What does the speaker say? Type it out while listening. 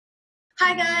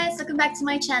Hi guys, welcome back to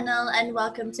my channel and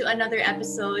welcome to another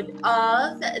episode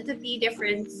of the Be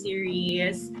Different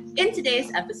series. In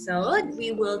today's episode,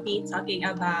 we will be talking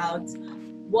about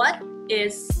what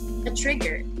is a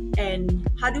trigger and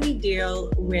how do we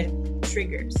deal with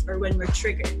triggers or when we're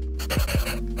triggered.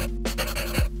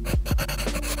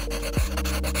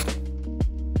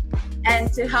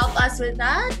 And to help us with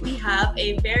that, we have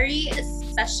a very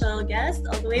special guest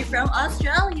all the way from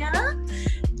Australia.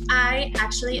 I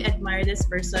actually admire this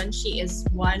person. She is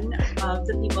one of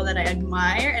the people that I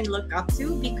admire and look up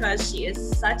to because she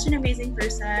is such an amazing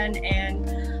person,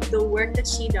 and the work that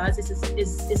she does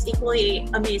is equally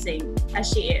amazing as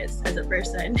she is as a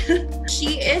person.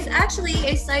 She is actually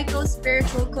a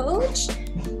psycho-spiritual coach,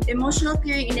 emotional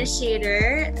peering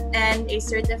initiator, and a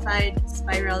certified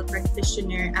spiral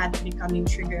practitioner at Becoming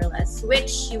Triggerless,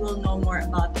 which you will know more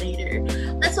about later.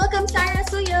 Let's welcome Sarah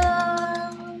Suyom.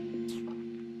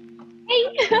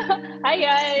 Hi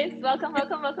guys, welcome.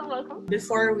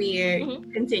 Before we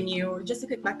continue, just a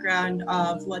quick background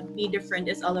of what Be Different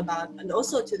is all about, and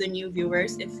also to the new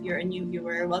viewers, if you're a new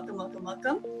viewer, welcome.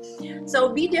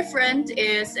 So Be Different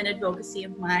is an advocacy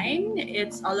of mine.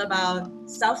 It's all about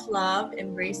self-love,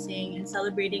 embracing and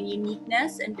celebrating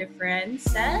uniqueness and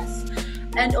differences,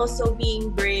 and also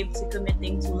being brave to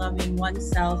committing to loving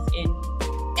oneself in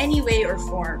any way or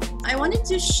form. I wanted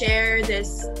to share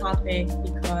this topic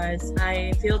because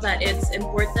I feel that it's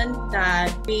important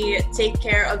that we take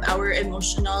care of our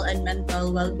emotional and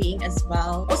mental well-being as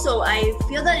well. Also, I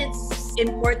feel that it's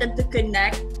important to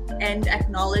connect and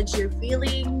acknowledge your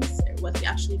feelings, what you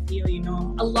actually feel, you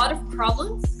know. A lot of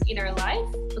problems in our life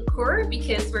occur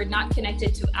because we're not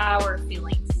connected to our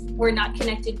feelings. We're not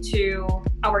connected to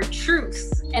our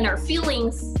truths, and our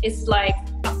feelings is like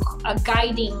a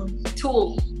guiding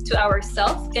tool to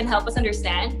ourselves, can help us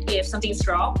understand if something's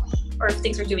wrong or if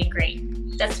things are doing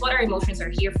great. That's what our emotions are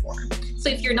here for. So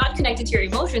if you're not connected to your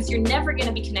emotions, you're never going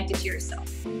to be connected to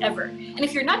yourself, ever. And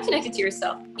if you're not connected to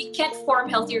yourself, you can't form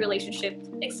healthy relationships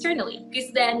externally,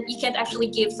 because then you can't actually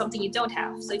give something you don't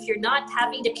have. So if you're not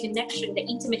having the connection, the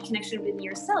intimate connection within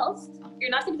yourself,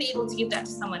 you're not going to be able to give that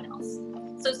to someone else.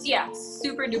 So yeah,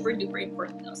 super duper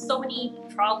important. So many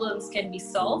problems can be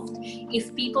solved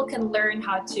if people can learn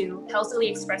how to healthily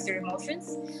express their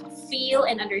emotions, feel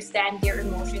and understand their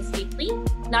emotions deeply,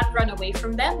 not run away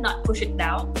from them, not push it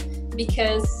down.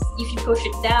 Because if you push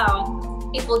it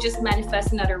down, it will just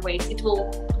manifest in other ways.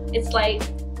 It's like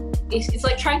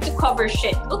trying to cover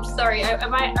shit. Oops, sorry.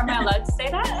 Am I allowed to say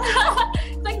that?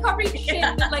 It's like covering shit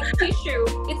with like tissue.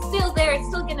 It's still there. It's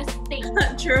still gonna stink.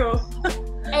 True.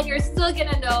 And you're still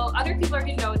gonna know, other people are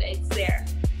gonna know that it's there.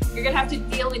 You're gonna have to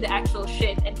deal with the actual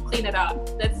shit and clean it up.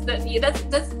 That's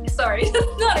sorry,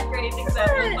 that's not a great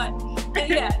example, but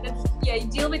yeah, you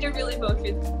deal with your real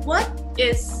emotions. What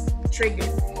is trigger?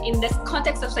 In this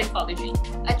context of psychology,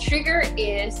 a trigger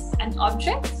is an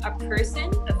object, a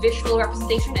person, a visual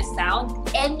representation, a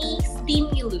sound, any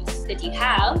stimulus that you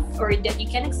have or that you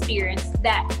can experience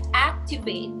that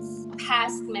activates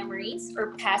past memories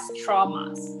or past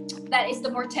traumas. That is the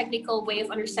more technical way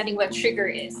of understanding what trigger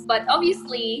is. But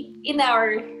obviously, in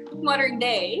our modern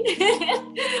day,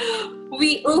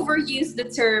 we overuse the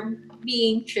term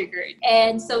being triggered.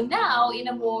 And so now, in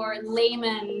a more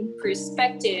layman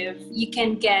perspective, you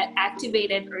can get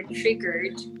activated or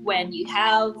triggered when you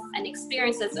have an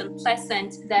experience that's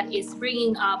unpleasant that is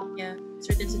bringing up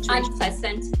certain situations,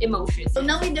 unpleasant emotions. So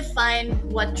now we define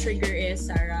what trigger is,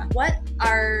 Sarah. What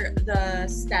are the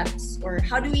steps, or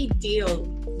how do we deal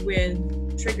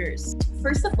with triggers?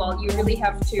 First of all, you really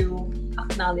have to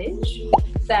acknowledge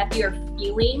that you're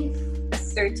feeling a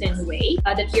certain way,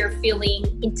 that you're feeling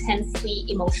intensely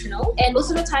emotional. And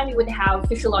most of the time you would have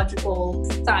physiological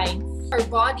signs. Our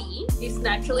body is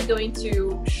naturally going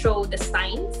to show the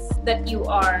signs that you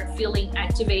are feeling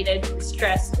activated,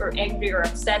 stressed, or angry, or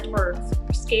upset, or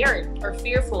scared, or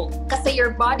fearful. Because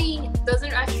your body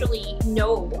doesn't actually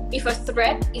know if a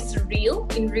threat is real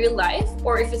in real life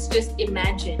or if it's just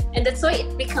imagined. And that's why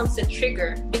it becomes a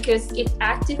trigger, because it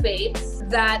activates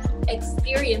that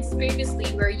experience previously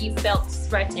where you felt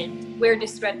threatened, where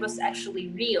this threat was actually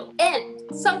real. And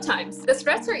sometimes the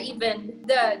threats are even,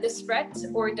 the threat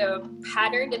or the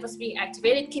pattern that was being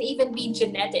activated can even be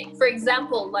genetic. For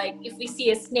example, like if we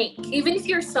see a snake, even if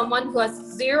you're someone who has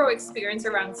zero experience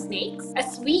around snakes,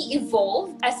 as we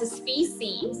evolved as a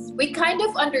species, we kind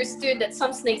of understood that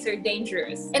some snakes are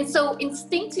dangerous. And so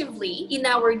instinctively in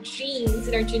our genes,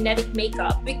 in our genetic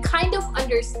makeup, we kind of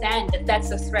understand that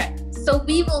that's a threat. So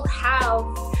we will have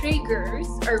triggers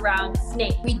around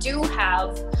snake. We do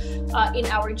have in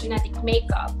our genetic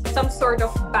makeup some sort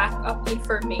of backup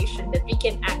information that we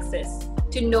can access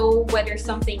to know whether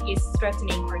something is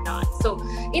threatening or not. So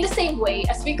in the same way,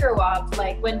 as we grow up,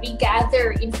 like when we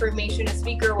gather information as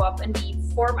we grow up and we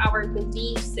form our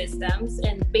belief systems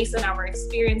and based on our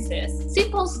experiences,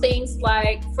 simple things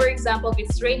like, for example, if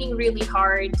it's raining really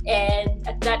hard and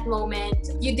at that moment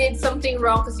you did something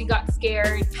wrong because you got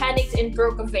scared, panicked and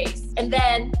broke a vase, and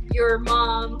then your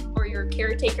mom or your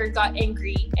caretaker got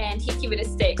angry and hit you with a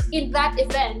stick. In that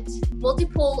event,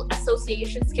 multiple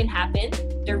associations can happen.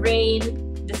 The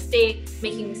rain, the stick,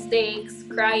 making mistakes,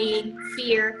 crying,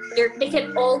 fear, they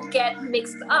can all get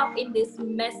mixed up in this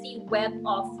messy web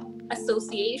of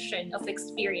association of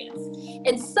experience.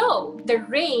 And so the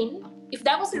rain, if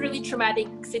that was a really traumatic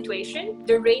situation,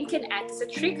 the rain can act as a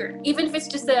trigger. Even if it's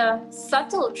just a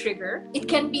subtle trigger, it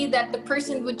can be that the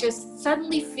person would just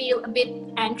suddenly feel a bit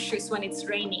anxious when it's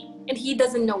raining. And he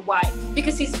doesn't know why,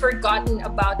 because he's forgotten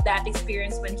about that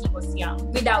experience when he was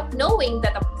young, without knowing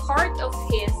that a part of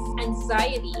his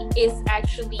anxiety is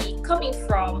actually coming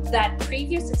from that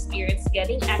previous experience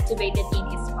getting activated in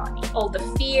his body. All the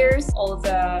fears, all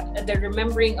the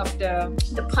remembering of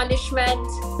the punishment,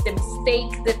 the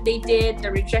mistake that they did,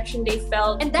 the rejection they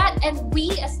felt, and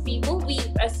we as people, we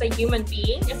as a human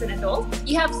being, as an adult,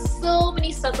 you have so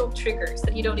many subtle triggers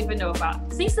that you don't even know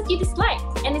about, things that you dislike.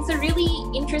 And it's a really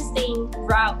interesting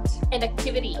route and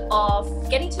activity of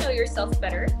getting to know yourself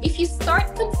better. If you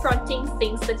start confronting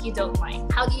things that you don't like,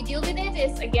 how do you deal with it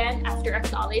is, again, after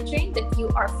acknowledging that you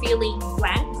are feeling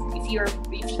blank.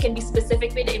 If you can be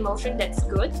specific with the emotion, that's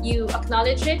good. You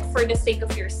acknowledge it for the sake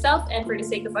of yourself and for the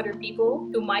sake of other people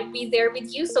who might be there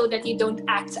with you, so that you don't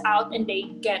act out and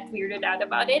they get weirded out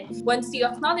about it. Once you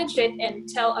acknowledge it and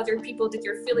tell other people that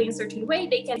you're feeling a certain way,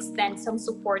 they can extend some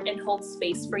support and hold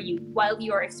space for you while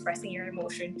you are expressing your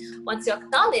emotion. Once you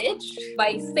acknowledge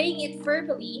by saying it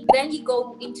verbally, then you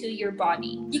go into your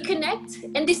body. You connect,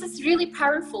 and this is really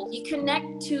powerful. You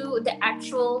connect to the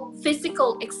actual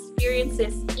physical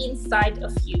experiences inside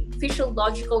of you,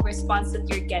 physiological response that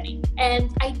you're getting,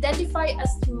 and identify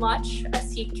as much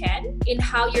as you can in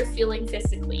how you're feeling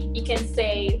physically. You can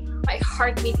say, my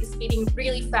heartbeat is beating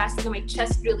really fast and my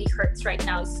chest really hurts right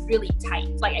now. It's really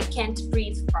tight. Like I can't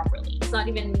breathe properly. It's not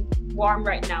even warm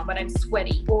right now, but I'm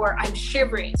sweaty or I'm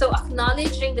shivering. So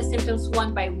acknowledging the symptoms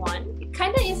one by one, it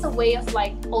kind of is a way of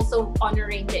like also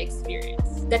honoring the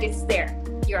experience, that it's there.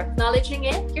 You're acknowledging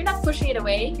it. You're not pushing it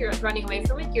away. You're not running away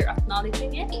from it. You're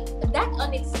acknowledging it. That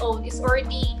on its own is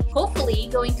already, hopefully,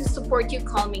 going to support you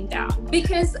calming down.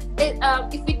 Because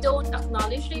if we don't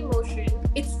acknowledge the emotion,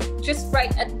 it's just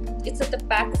it's at the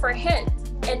back of our head.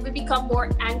 And we become more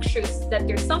anxious that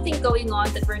there's something going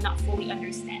on that we're not fully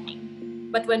understanding.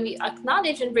 But when we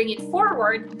acknowledge and bring it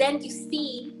forward, then you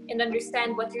see and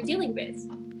understand what you're dealing with.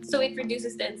 So it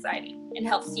reduces the anxiety and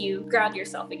helps you ground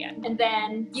yourself again. And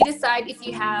then you decide if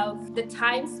you have the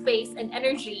time, space, and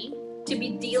energy to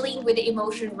be dealing with the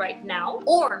emotion right now,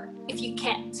 or if you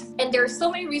can't. And there are so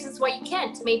many reasons why you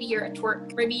can't. Maybe you're at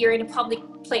work, maybe you're in a public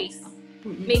place,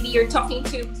 maybe you're talking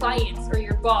to clients or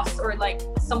your boss or like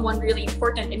someone really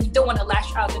important and you don't want to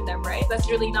lash out on them, right? That's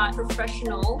really not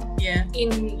professional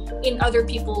in other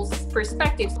people's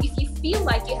perspectives. If you feel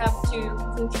like you have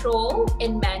to control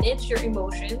and manage your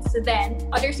emotions, then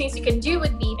other things you can do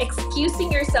would be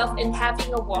excusing yourself and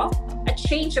having a walk, a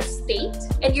change of state.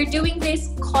 And you're doing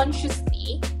this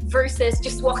consciously versus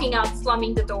just walking out,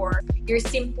 slamming the door. You're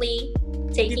simply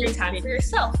taking time for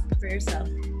yourself.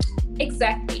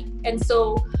 Exactly. And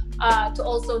so to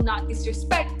also not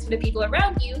disrespect the people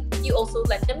around you, you also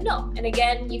let them know. And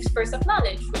again, you first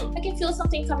acknowledge, I can feel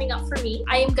something coming up for me.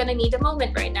 I am gonna need a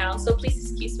moment right now. So please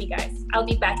excuse me, guys. I'll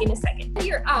be back in a second. When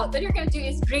you're out, what you're gonna do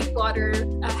is drink water,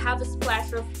 have a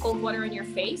splash of cold water on your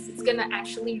face. It's gonna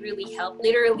actually really help,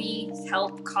 literally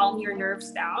help calm your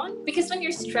nerves down. Because when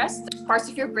you're stressed, parts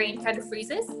of your brain kind of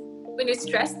freezes. When you're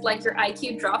stressed, like your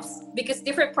IQ drops because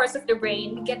different parts of the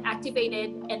brain get activated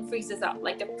and freezes up.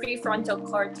 Like the prefrontal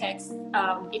cortex,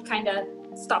 it kind of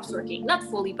stops working. Not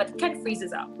fully, but it kind of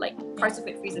freezes up. Like parts of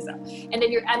it freezes up. And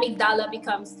then your amygdala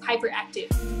becomes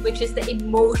hyperactive, which is the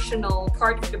emotional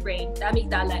part of the brain, the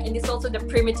amygdala. And it's also the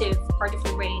primitive part of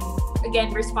the brain.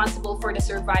 Again, responsible for the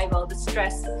survival, the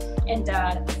stress, and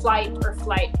the flight or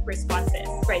flight responses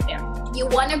right there. You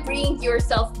want to bring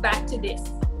yourself back to this,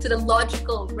 to the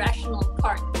logical, rational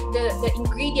part. The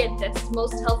ingredient that's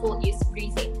most helpful is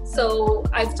breathing. So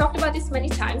I've talked about this many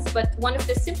times, but one of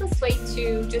the simplest way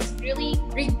to just really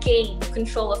regain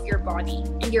control of your body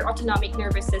and your autonomic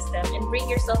nervous system and bring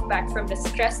yourself back from the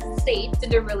stressed state to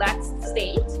the relaxed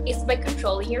state is by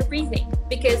controlling your breathing.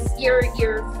 Because your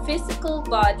physical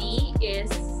body is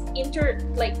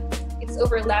it's it's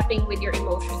overlapping with your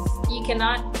emotions. You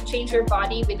cannot change your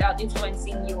body without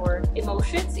influencing your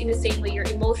emotions. In the same way, your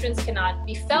emotions cannot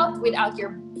be felt without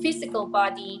your physical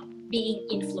body being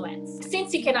influenced.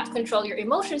 Since you cannot control your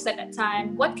emotions at that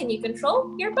time, what can you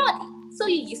control? Your body. So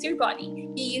you use your body,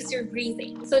 you use your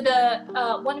breathing. So the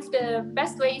one of the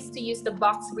best ways to use the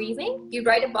box breathing, you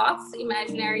write a box,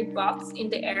 imaginary box in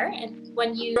the air, and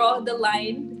when you draw the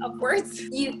line upwards,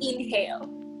 you inhale.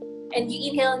 And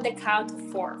you inhale in the count of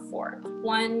 4.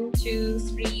 1, 2,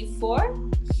 3,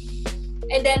 4.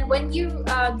 And then when you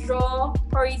draw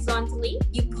horizontally,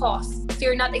 you pause. So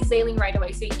you're not exhaling right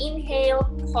away. So you inhale,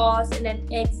 pause, and then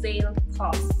exhale,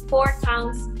 pause. 4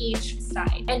 counts each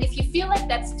side. And if you feel like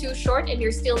that's too short and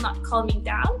you're still not calming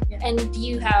down, and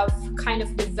you have kind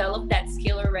of developed that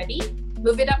skill already,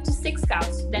 move it up to 6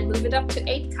 counts, then move it up to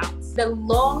 8 counts. The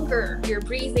longer your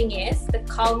breathing is, the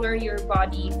calmer your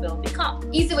body will become.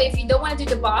 Easy way, if you don't want to do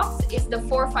the box, is the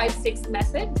 4, 5, 6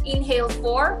 method. Inhale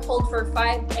 4, hold for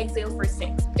 5, exhale for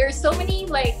 6. There are so many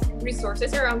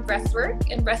resources around breathwork,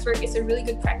 and breathwork is a really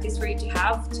good practice for you to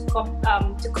have to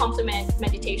complement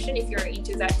meditation if you're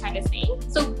into that kind of thing.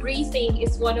 So breathing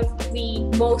is one of the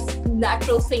most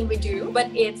natural thing we do, but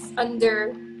it's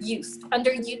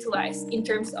underutilized in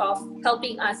terms of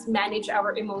helping us manage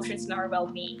our emotions and our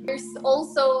well-being. There's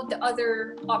also the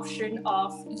other option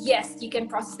of, yes, you can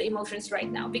process the emotions right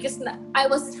now, because I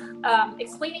was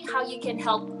explaining how you can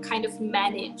help kind of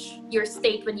manage your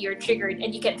state when you're triggered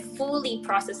and you can fully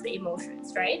process the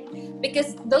emotions, right?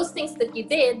 Because those things that you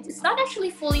did, it's not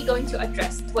actually fully going to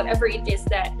address whatever it is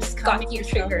that got you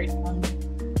triggered.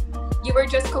 You were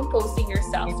just composing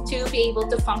yourself to be able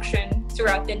to function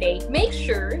throughout the day. Make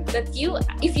sure that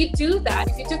if you took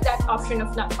that option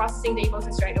of not processing the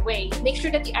emotions right away, make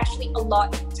sure that you actually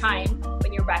allot time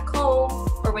when you're back home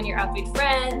or when you're out with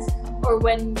friends or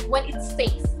when it's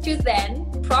safe to then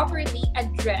properly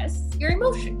address your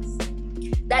emotions.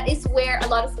 That is where a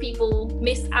lot of people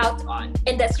miss out on.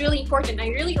 And that's really important. I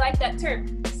really like that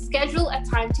term. Schedule a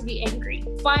time to be angry.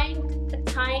 Find a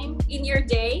time in your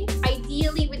day,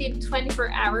 ideally within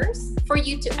 24 hours, for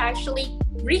you to actually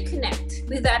reconnect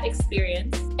with that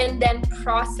experience and then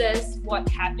process what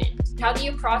happened. How do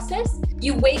you process?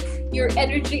 You wake your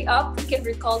energy up. You can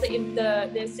recall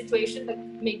the situation that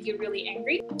made you really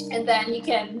angry, and then you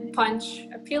can punch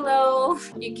a pillow.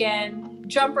 You can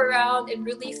jump around and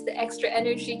release the extra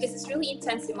energy because it's really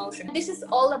intense emotion. This is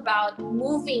all about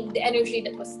moving the energy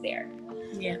that was there.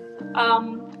 Yeah.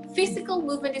 Physical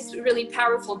movement is really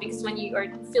powerful because when you are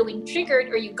feeling triggered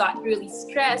or you got really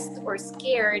stressed or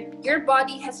scared, your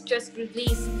body has just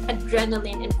released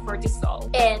adrenaline and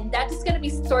cortisol. And that is going to be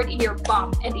stored in your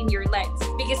bum and in your legs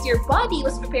because your body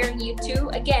was preparing you to,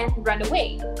 again, run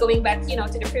away. Going back, to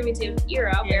the primitive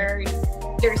era where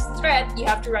there's threat, you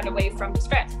have to run away from the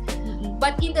threat.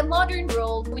 But in the modern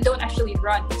world, we don't actually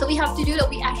run. So we have to do that.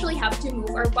 We actually have to move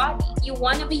our body. You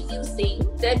want to be using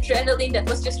the adrenaline that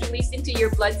was just released into your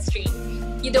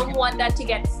bloodstream. You don't want that to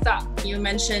get stuck. You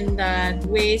mentioned that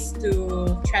ways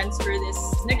to transfer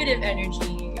this negative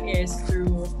energy is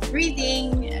through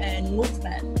breathing and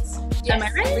movement. Yes, am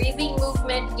I right? Breathing,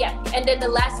 movement, yeah. And then the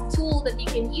last tool that you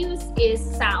can use is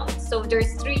sound. So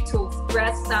there's 3 tools: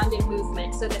 breath, sound, and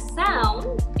movement. So the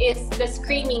sound is the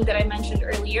screaming that I mentioned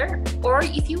earlier. Or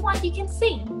if you want, you can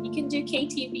sing. You can do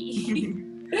KTV.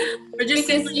 Or just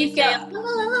because you can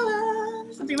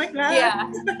something like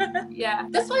that. Yeah.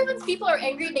 That's why when people are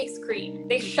angry, they scream.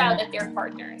 They shout at their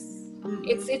partners.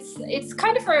 It's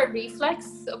kind of a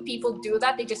reflex of people do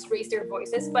that. They just raise their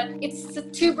voices, but it's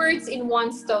 2 birds in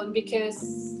 1 stone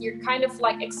because you're kind of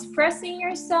expressing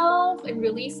yourself and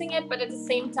releasing it, but at the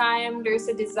same time there's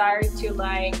a desire to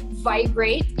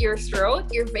vibrate your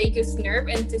throat, your vagus nerve,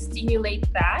 and to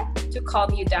stimulate that to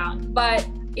calm you down. But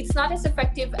it's not as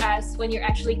effective as when you're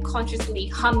actually consciously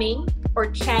humming or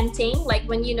chanting,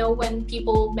 when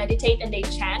people meditate and they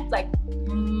chant that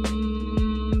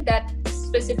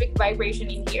specific vibration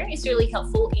in here is really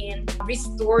helpful in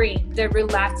restoring the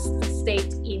relaxed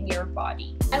state in your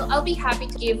body. I'll be happy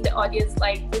to give the audience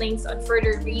links on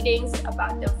further readings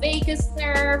about the vagus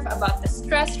nerve, about the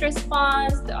stress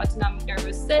response, the autonomic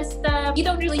nervous system. You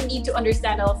don't really need to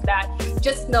understand all of that.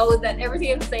 Just know that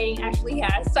everything I'm saying actually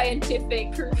has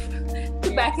scientific proof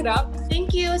to back it up.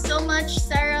 Thank you so much,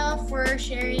 Sarah, for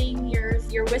sharing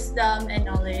your wisdom and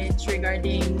knowledge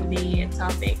regarding the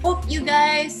topic. Hope you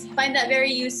guys find that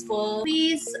very useful.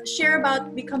 Please share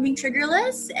about Becoming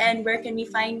Triggerless and where can we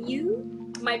find you?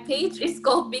 My page is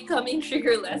called Becoming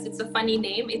Triggerless. It's a funny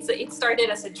name. It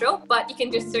started as a joke, but you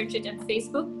can just search it on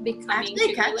Facebook, Becoming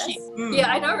Triggerless.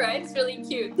 Yeah, I know, right? It's really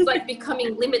cute. It's like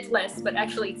becoming limitless, but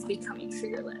actually it's becoming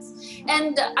triggerless.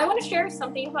 And I want to share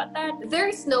something about that. There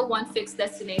is no one fixed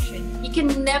destination. You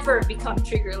can never become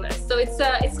triggerless. So it's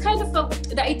kind of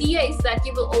the idea is that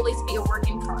you will always be a work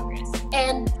in progress,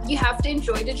 and you have to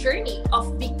enjoy the journey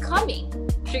of becoming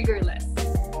triggerless.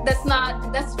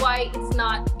 That's why it's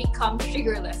not become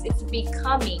triggerless. It's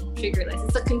becoming triggerless.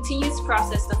 It's a continuous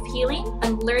process of healing,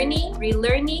 unlearning,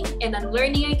 relearning, and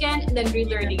unlearning again, and then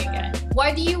relearning again.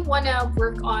 Why do you want to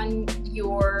work on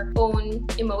your own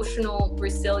emotional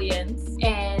resilience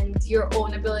and your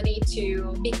own ability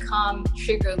to become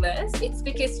triggerless? It's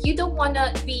because you don't want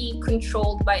to be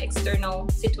controlled by external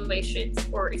situations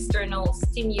or external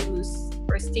stimulus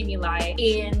or stimuli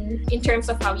in terms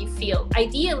of how you feel.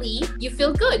 Ideally, you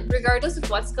feel good regardless of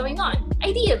what's going on.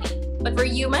 Ideally. But we're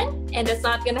human, and that's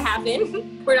not going to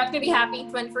happen. We're not going to be happy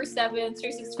 24/7,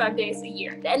 365 days a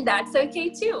year. And that's okay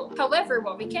too. However,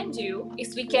 what we can do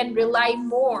is we can rely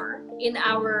more in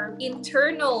our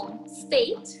internal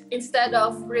state instead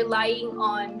of relying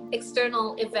on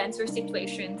external events or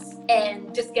situations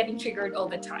and just getting triggered all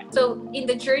the time. So in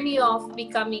the journey of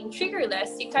becoming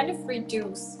triggerless, you kind of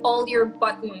reduce all your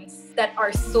buttons that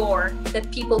are sore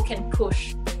that people can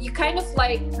push. You kind of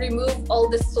like remove all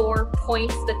the sore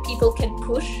points that people can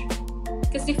push.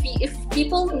 Because if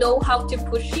people know how to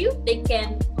push you, they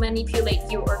can manipulate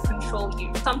you or control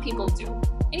you. Some people do.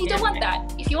 And you don't want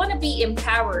that. If you want to be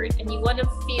empowered and you want to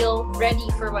feel ready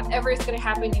for whatever is going to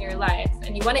happen in your life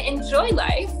and you want to enjoy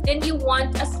life, then you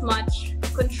want as much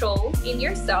control in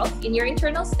yourself, in your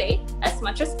internal state, as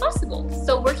much as possible.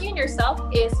 So working on yourself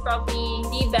is probably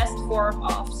the best form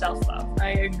of self-love. I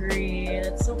agree.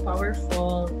 That's so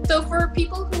powerful. So for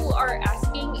people who are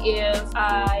asking if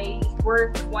I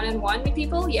work one-on-one with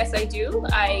people, yes, I do.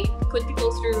 I put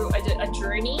people through a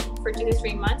journey for 2 to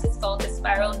 3 months. It's called the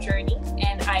Spiral Journey.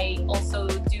 And I also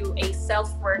do a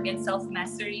self-work and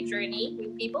self-mastery journey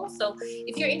with people. So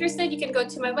if you're interested, you can go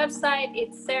to my website.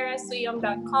 It's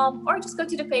sarahsuyom.com, or just go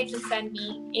to the page and send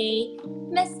me a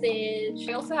message.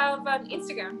 I also have an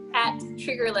Instagram at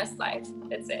triggerlesslife.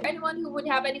 That's it. Anyone who would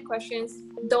have any questions,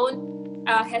 don't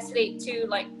hesitate to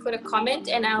put a comment,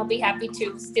 and I'll be happy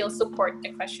to still support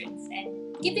the questions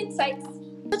and give insights.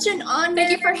 Such an honor.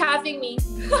 Thank you for having me.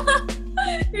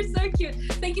 You're so cute.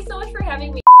 Thank you so much for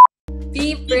having me.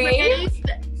 Be brave,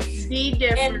 be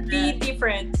different, and be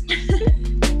different.